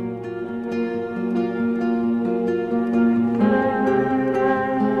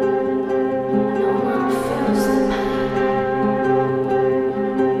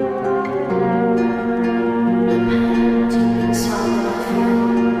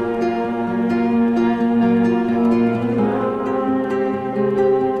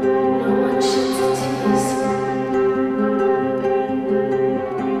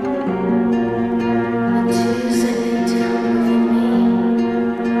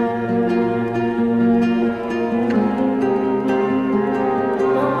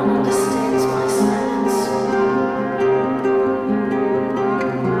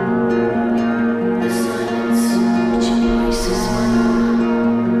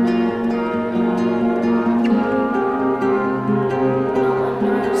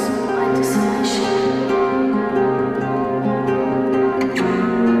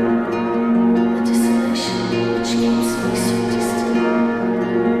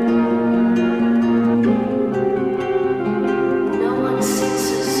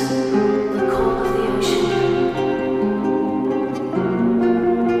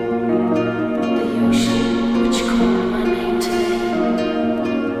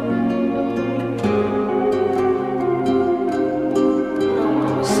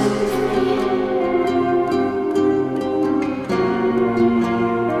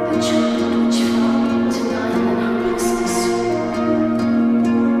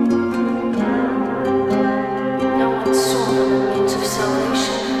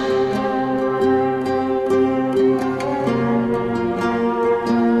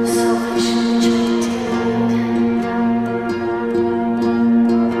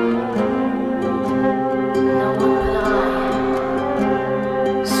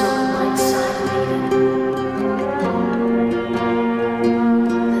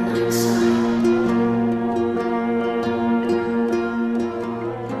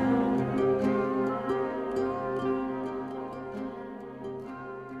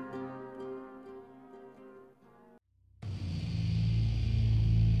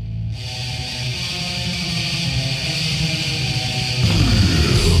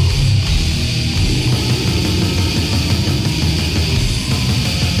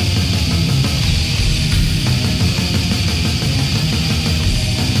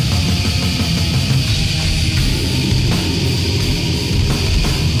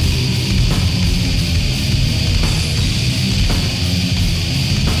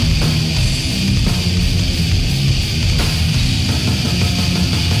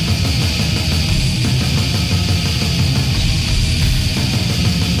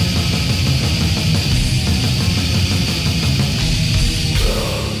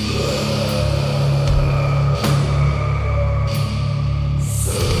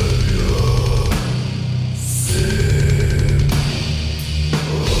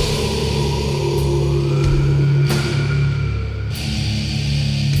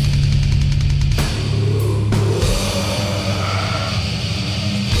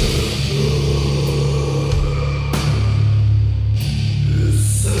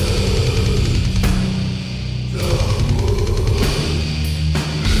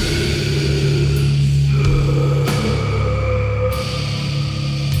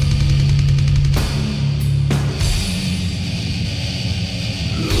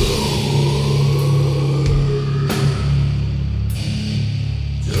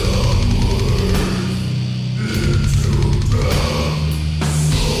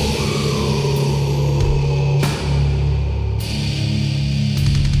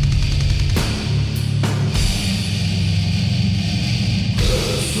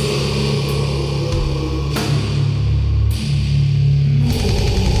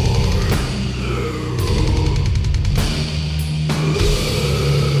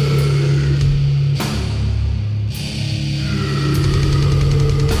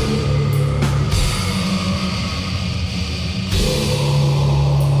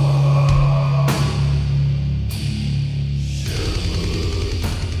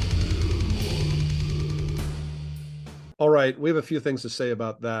 right. We have a few things to say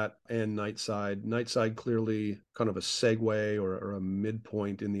about that and Nightside. Nightside clearly kind of a segue or a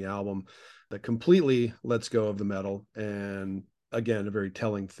midpoint in the album that completely lets go of the metal. And again, a very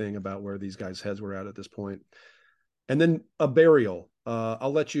telling thing about where these guys' heads were at this point. And then A Burial.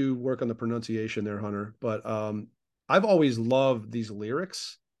 I'll let you work on the pronunciation there, Hunter. But I've always loved these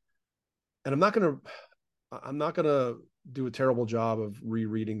lyrics, and I'm not gonna do a terrible job of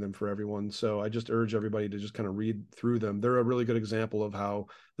rereading them for everyone. So I just urge everybody to just kind of read through them. They're a really good example of how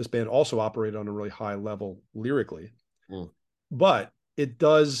this band also operated on a really high level lyrically. Mm. But it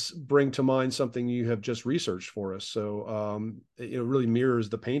does bring to mind something you have just researched for us. So it really mirrors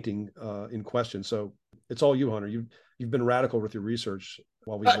the painting in question. So it's all you, Hunter. You've been radical with your research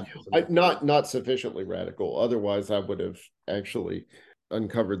while we've been not sufficiently radical. Otherwise, I would have actually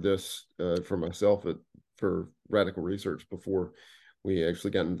uncovered this for myself for radical research before we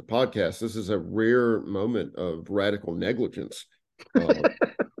actually got into the podcast. This is a rare moment of radical negligence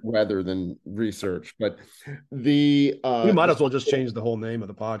rather than research. But we might as well just change the whole name of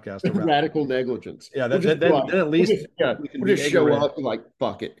the podcast to radical negligence. Yeah, then at least we can just show up like,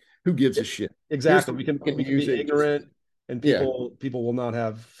 fuck it. Who gives a shit? Exactly. We can be ignorant, and people will not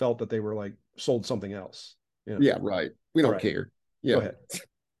have felt that they were like sold something else. You know? Yeah, right. We don't care. Yeah.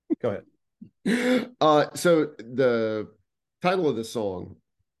 Go ahead. So the title of the song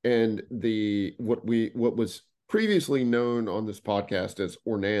and what was previously known on this podcast as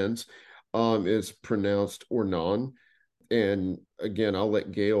Ornans is pronounced Ornan. And again, I'll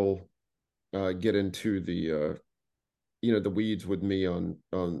let Gail get into the the weeds with me on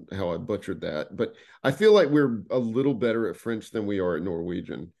how I butchered that. But I feel like we're a little better at French than we are at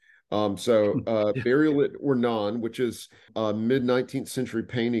Norwegian. Burial at Ornan, which is a mid-19th century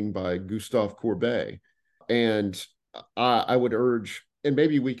painting by Gustave Courbet. And I would urge, and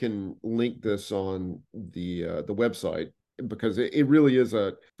maybe we can link this on the website, because it really is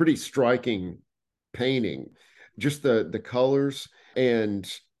a pretty striking painting. Just the colors and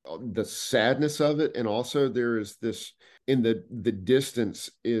the sadness of it. And also there is this, in the distance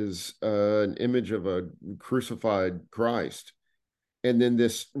is an image of a crucified Christ. And then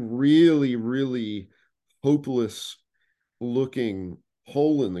this really, really hopeless looking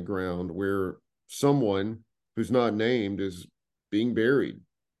hole in the ground where someone who's not named is being buried.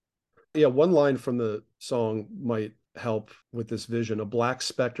 Yeah, one line from the song might help with this vision. A black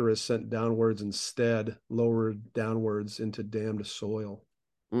specter is sent downwards instead, lowered downwards into damned soil.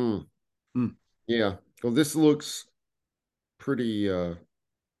 Yeah. Well, this looks pretty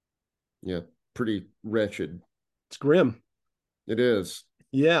pretty wretched. It's grim. It is.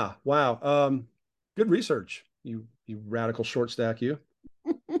 Yeah. Wow. Good research. You radical short stack, you.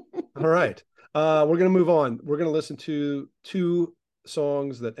 All right. We're going to move on. We're going to listen to two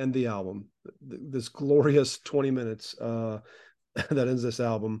songs that end the album. This glorious 20 minutes that ends this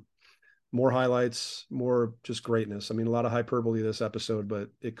album. More highlights, more just greatness. I mean, a lot of hyperbole this episode, but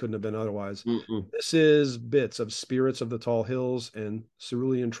it couldn't have been otherwise. This is bits of Spirits of the Tall Hills and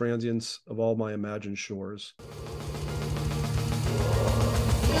Cerulean Transients of All My Imagined Shores.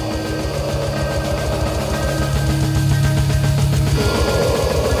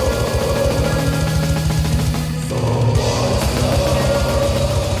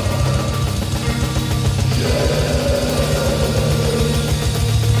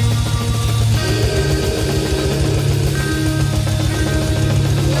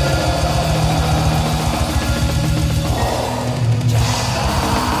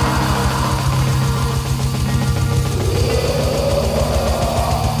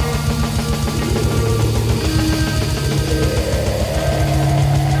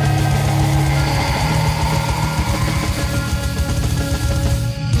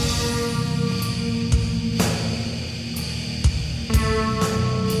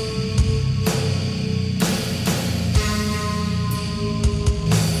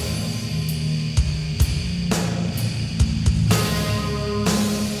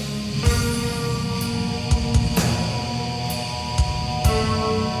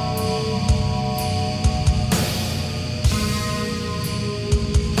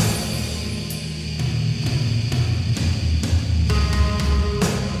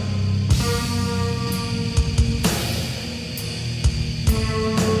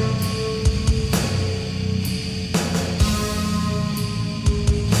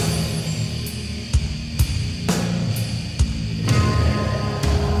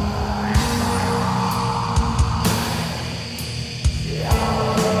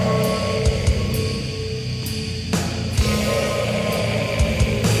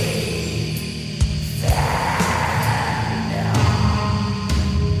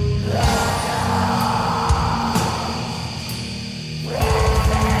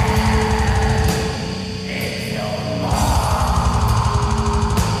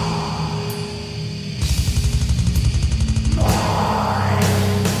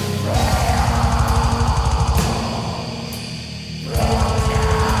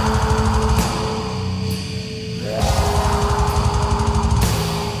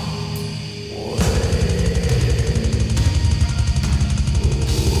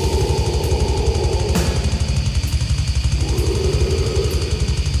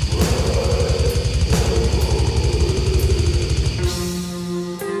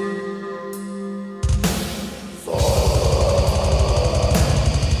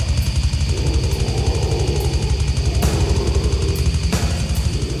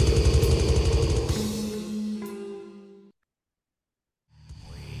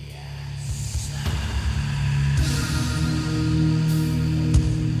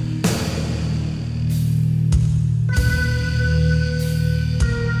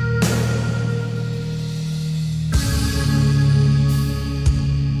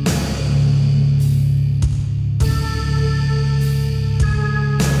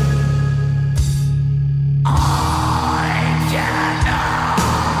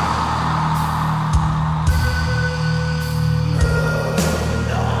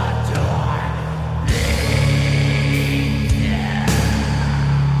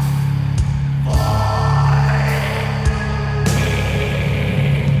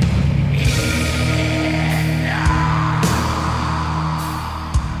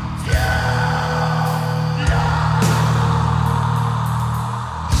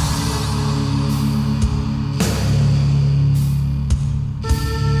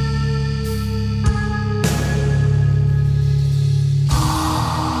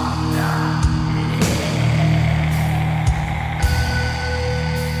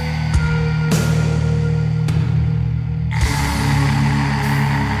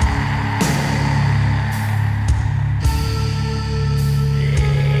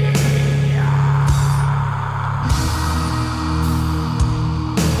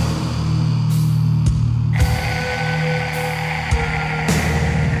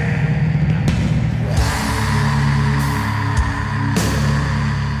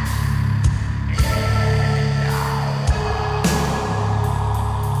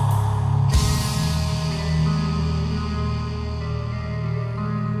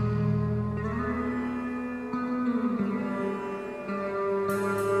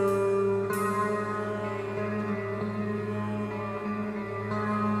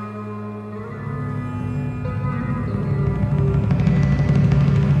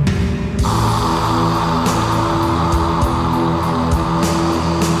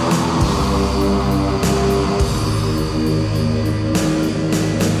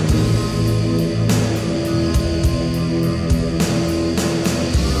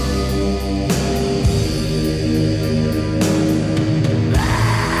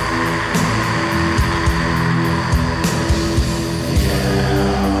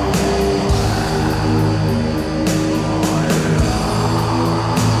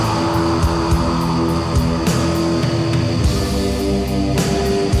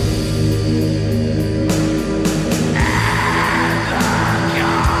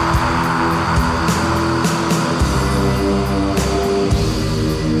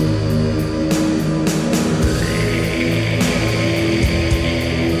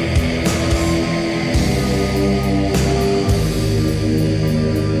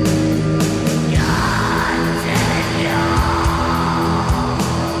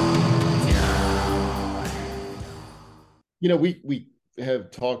 we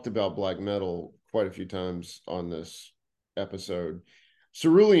have talked about black metal quite a few times on this episode.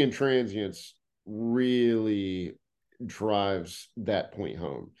 Cerulean Transients really drives that point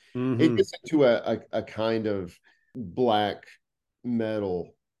home. It Mm-hmm. gets into a kind of black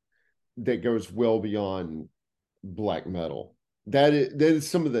metal that goes well beyond black metal. That is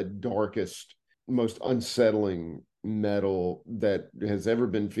some of the darkest, most unsettling metal that has ever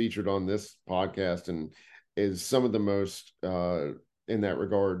been featured on this podcast, and is some of the most in that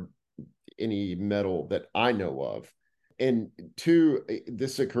regard any metal that I know of. And two,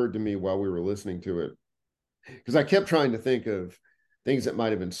 this occurred to me while we were listening to it, because I kept trying to think of things that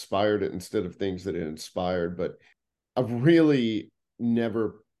might have inspired it instead of things that it inspired, but I've really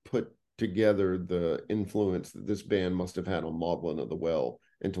never put together the influence that this band must have had on Maudlin of the Well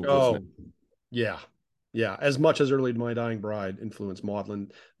until just now. Oh, yeah. Yeah. As much as Early to My Dying Bride influenced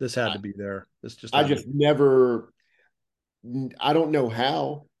Maudlin, this had I, to be there. This just I had to just be. never, I don't know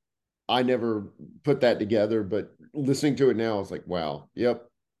how. I never put that together, but listening to it now, I was like, wow, yep,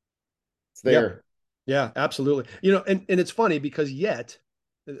 it's Yep. there. Yeah, absolutely. And it's funny because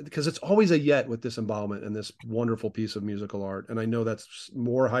it's always a yet with Disembowelment and this wonderful piece of musical art. And I know that's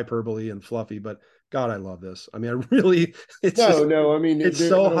more hyperbole and fluffy, but God, I love this. I mean, I really, it's No, just, no, I mean, it's there, I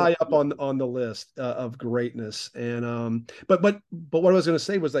so don't, high up on the list of greatness. And but what I was going to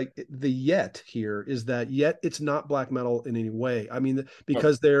say was like the yet here is that yet it's not black metal in any way. I mean, no,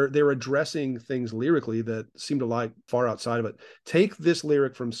 because they're addressing things lyrically that seem to lie far outside of it. Take this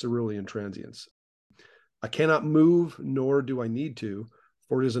lyric from Cerulean Transients. I cannot move, nor do I need to,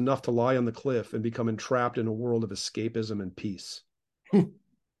 for it is enough to lie on the cliff and become entrapped in a world of escapism and peace.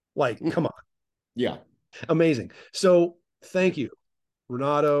 Like, come on, yeah, amazing. So thank you,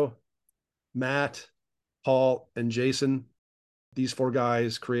 Renato, Matt, Paul, and Jason. These four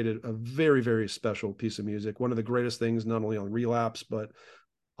guys created a very, very special piece of music. One of the greatest things, not only on Relapse, but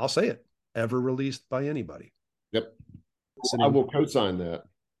I'll say it, ever released by anybody. yep. I Listening. will co-sign that.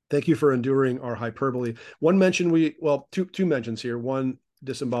 Thank you for enduring our hyperbole. One mention two mentions here. One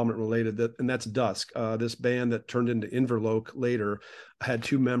disembowelment related, and that's Dusk. This band that turned into Inverloch later had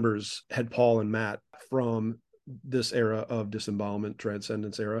two members, had Paul and Matt from this era of disembowelment,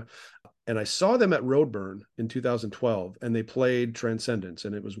 Transcendence era. And I saw them at Roadburn in 2012, and they played Transcendence,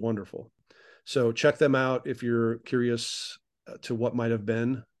 and it was wonderful. So check them out if you're curious to what might have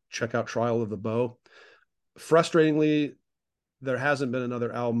been. Check out Trial of the Bow. Frustratingly, there hasn't been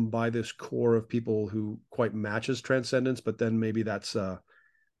another album by this core of people who quite matches Transcendence, but then maybe that's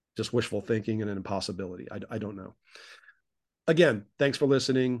just wishful thinking and an impossibility. I don't know. Again, thanks for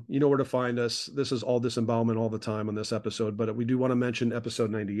listening. You know where to find us. This is all Disembowelment all the time on this episode, but we do want to mention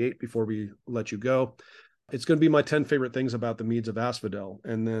episode 98 before we let you go. It's going to be my 10 favorite things about the Meads of Asphodel.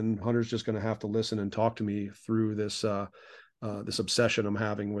 And then Hunter's just going to have to listen and talk to me through this obsession I'm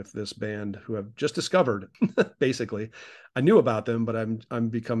having with this band who I've just discovered. Basically, I knew about them, but I'm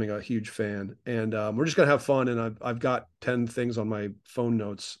becoming a huge fan, and we're just gonna have fun. And I've got 10 things on my phone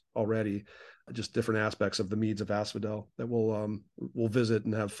notes already, just different aspects of the Meads of Asphodel that we'll visit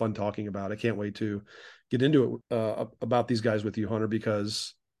and have fun talking about. I can't wait to get into it about these guys with you, Hunter,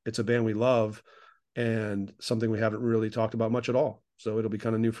 because it's a band we love and something we haven't really talked about much at all. So it'll be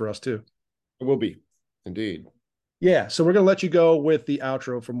kind of new for us too. It will be, indeed. Yeah, so we're going to let you go with the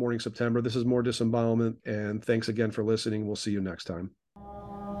outro from Morning September. This is more Disembowelment, and thanks again for listening. We'll see you next time.